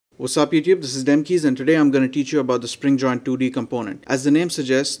What's up YouTube, this is Demkeys and today I'm going to teach you about the SpringJoint2D component. As the name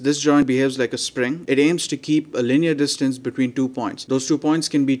suggests, this joint behaves like a spring. It aims to keep a linear distance between 2 points. Those 2 points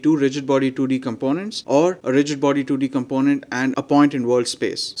can be two rigid body 2D components or a rigid body 2D component and a point in world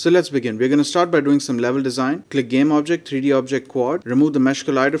space. So let's begin. We're going to start by doing some level design. Click Game Object, 3D Object Quad, remove the Mesh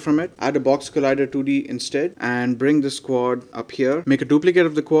Collider from it, add a Box Collider 2D instead and bring this quad up here. Make a duplicate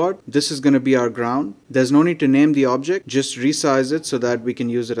of the quad. This is going to be our ground. There's no need to name the object, just resize it so that we can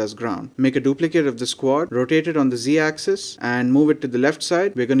use it as ground. Make a duplicate of this quad, rotate it on the z-axis and move it to the left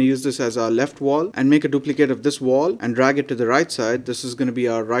side. We're going to use this as our left wall, and make a duplicate of this wall and drag it to the right side. This is going to be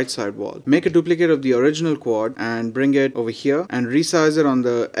our right side wall. Make a duplicate of the original quad and bring it over here and resize it on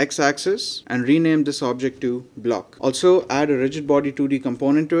the x-axis and rename this object to block. Also add a rigid body 2D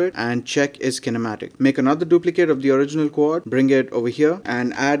component to it and check is kinematic. Make another duplicate of the original quad, bring it over here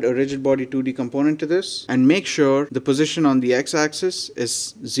and add a rigid body 2D component to this and make sure the position on the x-axis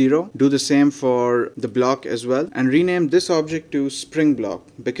is 0. Do the same for the block as well and rename this object to spring block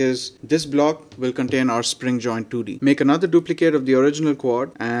because this block will contain our SpringJoint2D. Make another duplicate of the original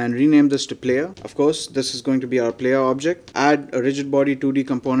quad and rename this to player. Of course, this is going to be our player object. Add a rigid body 2D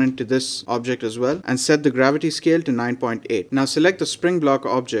component to this object as well and set the gravity scale to 9.8. Now select the spring block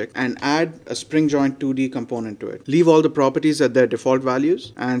object and add a SpringJoint2D component to it. Leave all the properties at their default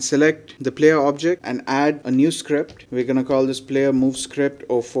values and select the player object and add a new script. We're going to call this player move script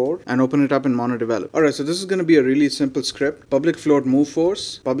 04 and open it up in monodevelop. Alright, so this is going to be a really simple script. Public float move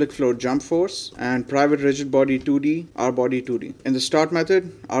force, public float jump force, and private rigid body 2D, rbody 2D. In the start method,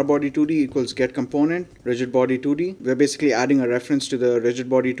 rbody 2D equals get component, rigid body 2D. We're basically adding a reference to the rigid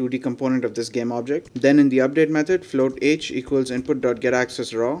body 2D component of this game object. Then in the update method, float h equals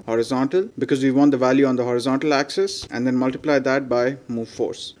input.getAccess raw, horizontal, because we want the value on the horizontal axis, and then multiply that by move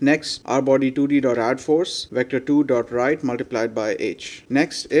force. Next, rbody 2D.add force, vector2.write multiplied by h.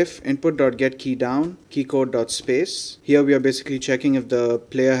 Next, if input.getKeyDown, keycode.space. Here we are basically checking if the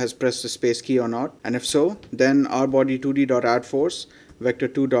player has pressed the space key or not, and if so, then rbody2d.add force,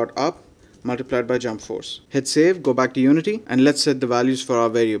 vector2.up multiplied by jump force. Hit save, go back to Unity, and let's set the values for our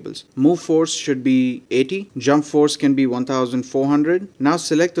variables. Move force should be 80, jump force can be 1400. Now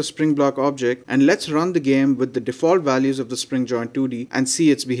select the spring block object and let's run the game with the default values of the SpringJoint2D and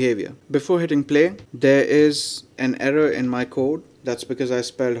see its behavior. Before hitting play, there is an error in my code. That's because I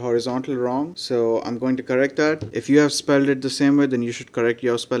spelled horizontal wrong, so I'm going to correct that. If you have spelled it the same way, then you should correct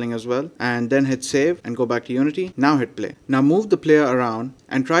your spelling as well. And then hit save and go back to Unity. Now hit play. Now move the player around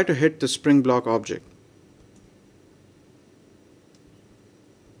and try to hit the spring block object.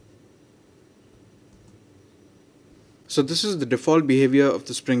 So this is the default behavior of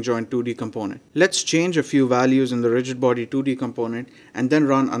the SpringJoint2D component. Let's change a few values in the rigid body 2D component and then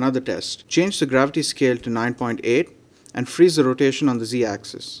run another test. Change the gravity scale to 9.8. and freeze the rotation on the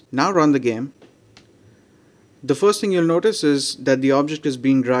z-axis. Now run the game. The first thing you'll notice is that the object is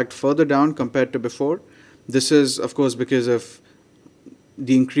being dragged further down compared to before. This is of course because of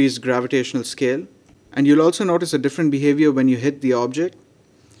the increased gravitational scale. And you'll also notice a different behavior when you hit the object.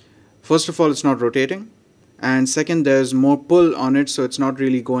 First of all, it's not rotating. And second, there's more pull on it, so it's not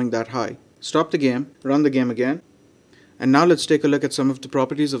really going that high. Stop the game, run the game again. And now let's take a look at some of the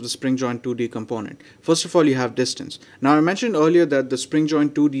properties of the SpringJoint2D component. First of all, you have distance. Now I mentioned earlier that the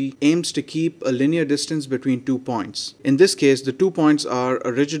SpringJoint2D aims to keep a linear distance between 2 points. In this case, the 2 points are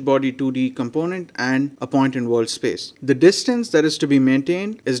a rigid body 2D component and a point in world space. The distance that is to be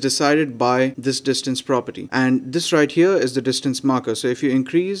maintained is decided by this distance property. And this right here is the distance marker. So if you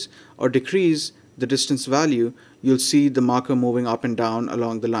increase or decrease the distance value, you'll see the marker moving up and down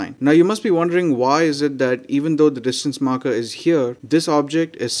along the line. Now you must be wondering, why is it that even though the distance marker is here, this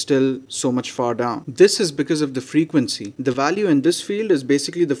object is still so much far down? This is because of the frequency. The value in this field is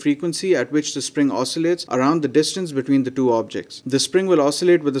basically the frequency at which the spring oscillates around the distance between the two objects. The spring will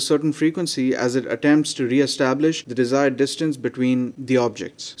oscillate with a certain frequency as it attempts to re-establish the desired distance between the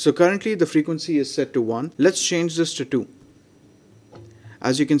objects. So currently the frequency is set to 1. Let's change this to 2.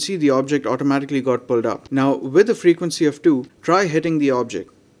 As you can see, the object automatically got pulled up. Now with a frequency of 2, try hitting the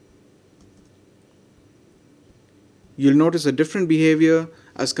object. You'll notice a different behavior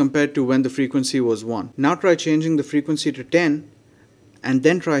as compared to when the frequency was 1. Now try changing the frequency to 10 and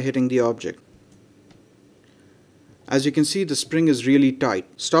then try hitting the object. As you can see, the spring is really tight.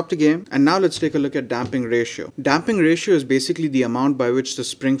 Stop the game and now let's take a look at damping ratio. Damping ratio is basically the amount by which the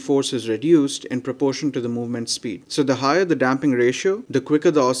spring force is reduced in proportion to the movement speed. So the higher the damping ratio, the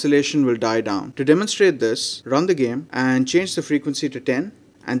quicker the oscillation will die down. To demonstrate this, run the game and change the frequency to 10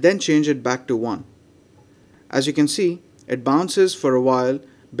 and then change it back to 1. As you can see, it bounces for a while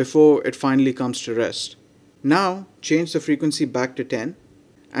before it finally comes to rest. Now change the frequency back to 10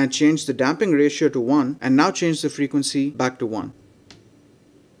 and change the damping ratio to 1 and now change the frequency back to 1.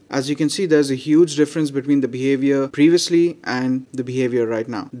 As you can see, there's a huge difference between the behavior previously and the behavior right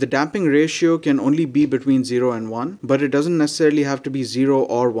now. The damping ratio can only be between 0 and 1, but it doesn't necessarily have to be 0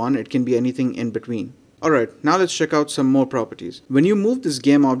 or 1, it can be anything in between. Alright, now let's check out some more properties. When you move this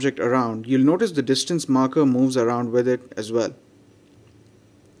game object around, you'll notice the distance marker moves around with it as well.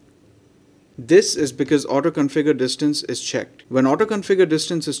 This is because auto-configure distance is checked. When auto-configure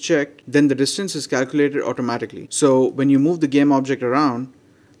distance is checked, then the distance is calculated automatically. So when you move the game object around,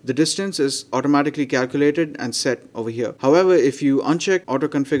 the distance is automatically calculated and set over here. However, if you uncheck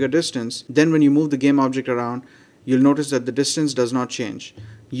auto-configure distance, then when you move the game object around, you'll notice that the distance does not change.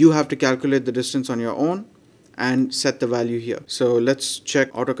 You have to calculate the distance on your own and set the value here. So let's check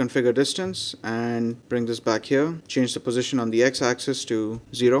auto configure distance and bring this back here. Change the position on the x-axis to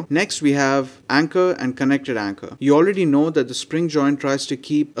 0. Next we have anchor and connected anchor. You already know that the spring joint tries to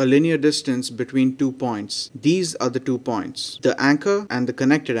keep a linear distance between 2 points. These are the 2 points, the anchor and the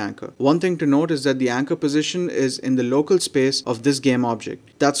connected anchor. One thing to note is that the anchor position is in the local space of this game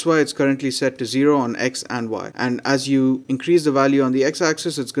object. That's why it's currently set to 0 on x and y. And as you increase the value on the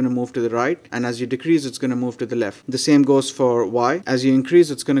x-axis, it's going to move to the right, and as you decrease, it's going to move to the left. The same goes for y. As you increase,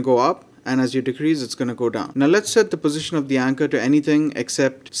 it's going to go up, and as you decrease, it's going to go down. Now let's set the position of the anchor to anything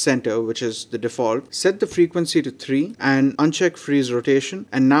except center, which is the default. Set the frequency to 3 and uncheck freeze rotation,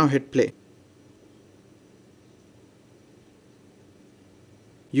 and now hit play.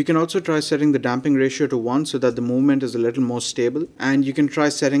 You can also try setting the damping ratio to 1 so that the movement is a little more stable, and you can try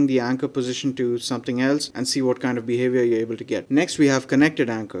setting the anchor position to something else and see what kind of behavior you're able to get. Next we have connected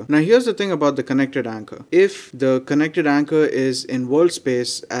anchor. Now here's the thing about the connected anchor. If the connected anchor is in world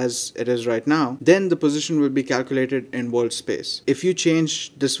space as it is right now, then the position will be calculated in world space. If you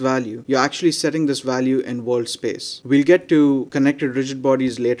change this value, you're actually setting this value in world space. We'll get to connected rigid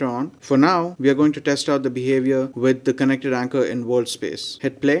bodies later on. For now, we are going to test out the behavior with the connected anchor in world space.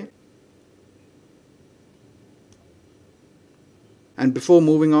 Hit play. And before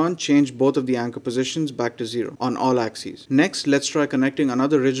moving on, change both of the anchor positions back to 0 on all axes. Next, let's try connecting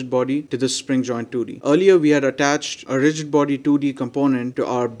another rigid body to this SpringJoint2D. Earlier, we had attached a rigid body 2D component to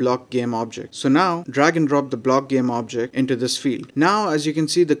our block game object. So now, drag and drop the block game object into this field. Now, as you can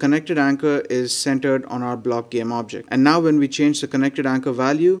see, the connected anchor is centered on our block game object. And now when we change the connected anchor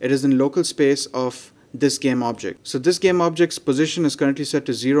value, it is in local space of this game object. So this game object's position is currently set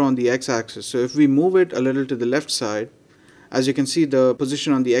to 0 on the x-axis. So if we move it a little to the left side, as you can see, the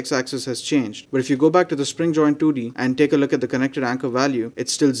position on the x-axis has changed. But if you go back to the SpringJoint2D and take a look at the connected anchor value,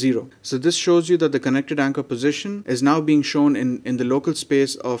 it's still 0. So this shows you that the connected anchor position is now being shown in the local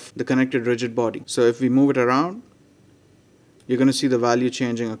space of the connected rigid body. So if we move it around, you're going to see the value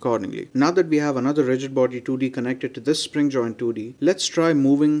changing accordingly. Now that we have another rigid body 2D connected to this SpringJoint2D, let's try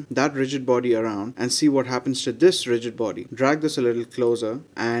moving that rigid body around and see what happens to this rigid body. Drag this a little closer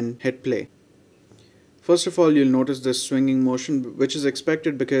and hit play. First of all, you'll notice this swinging motion, which is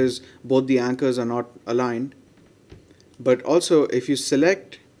expected because both the anchors are not aligned. But also, if you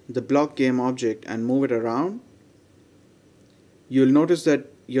select the block game object and move it around, you'll notice that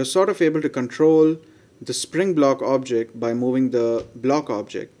you're sort of able to control the spring block object by moving the block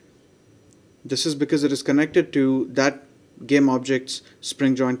object. This is because it is connected to that game object's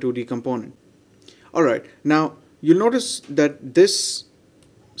SpringJoint2D component. Alright, now you'll notice that this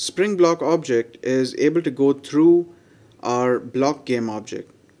spring block object is able to go through our block game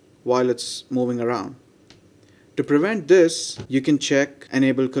object while it's moving around. To prevent this, you can check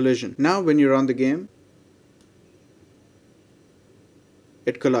enable collision. Now when you run the game,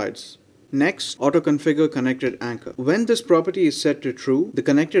 it collides. Next, auto-configure connected anchor. When this property is set to true, the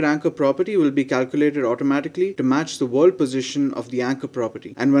connected anchor property will be calculated automatically to match the world position of the anchor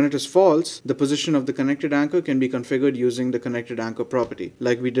property. And when it is false, the position of the connected anchor can be configured using the connected anchor property,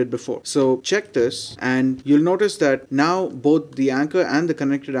 like we did before. So check this, and you'll notice that now both the anchor and the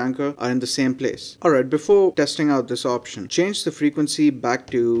connected anchor are in the same place. Alright, before testing out this option, change the frequency back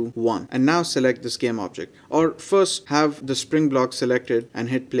to 1, and now select this game object. Or first have the spring block selected and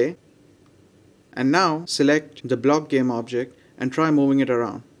hit play. And now select the block game object and try moving it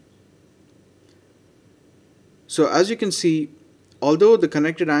around. So as you can see, although the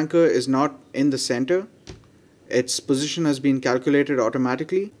connected anchor is not in the center, its position has been calculated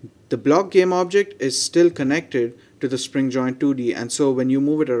automatically, the block game object is still connected to the SpringJoint2D, and so when you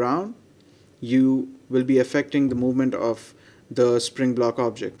move it around, you will be affecting the movement of the spring block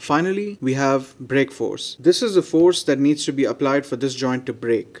object. Finally, we have break force. This is the force that needs to be applied for this joint to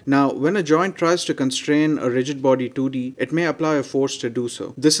break. Now, when a joint tries to constrain a rigid body 2D, it may apply a force to do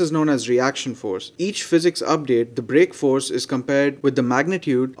so. This is known as reaction force. Each physics update, the break force is compared with the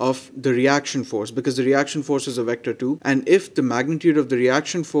magnitude of the reaction force, because the reaction force is a vector too, and if the magnitude of the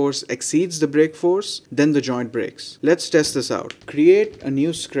reaction force exceeds the break force, then the joint breaks. Let's test this out. Create a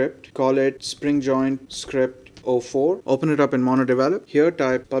new script, call it SpringJoint script 04. Open it up in MonoDevelop. Here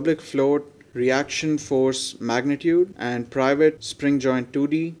type public float reaction force magnitude and private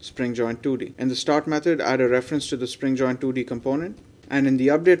SpringJoint2D SpringJoint2D. In the start method, add a reference to the SpringJoint2D component. And in the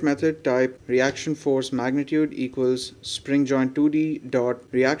update method, type reaction force magnitude equals SpringJoint2D dot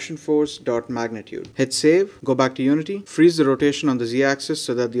reaction force dot magnitude. Hit save, go back to Unity, freeze the rotation on the z-axis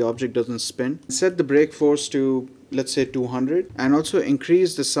so that the object doesn't spin. Set the break force to, let's say, 200, and also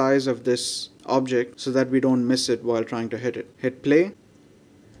increase the size of this object so that we don't miss it while trying to hit it. Hit play.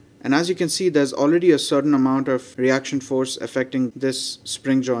 And as you can see, there's already a certain amount of reaction force affecting this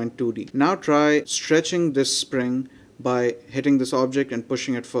SpringJoint2D. Now try stretching this spring by hitting this object and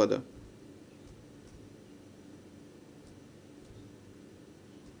pushing it further.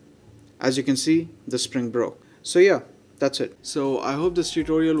 As you can see, the spring broke. So yeah, that's it. So I hope this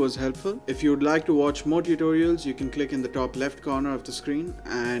tutorial was helpful. If you would like to watch more tutorials, you can click in the top left corner of the screen,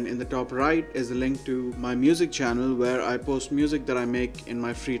 and in the top right is a link to my music channel where I post music that I make in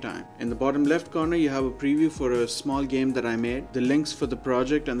my free time. In the bottom left corner, you have a preview for a small game that I made. The links for the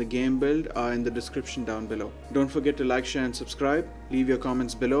project and the game build are in the description down below. Don't forget to like, share and subscribe. Leave your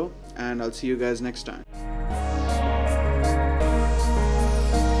comments below, and I'll see you guys next time.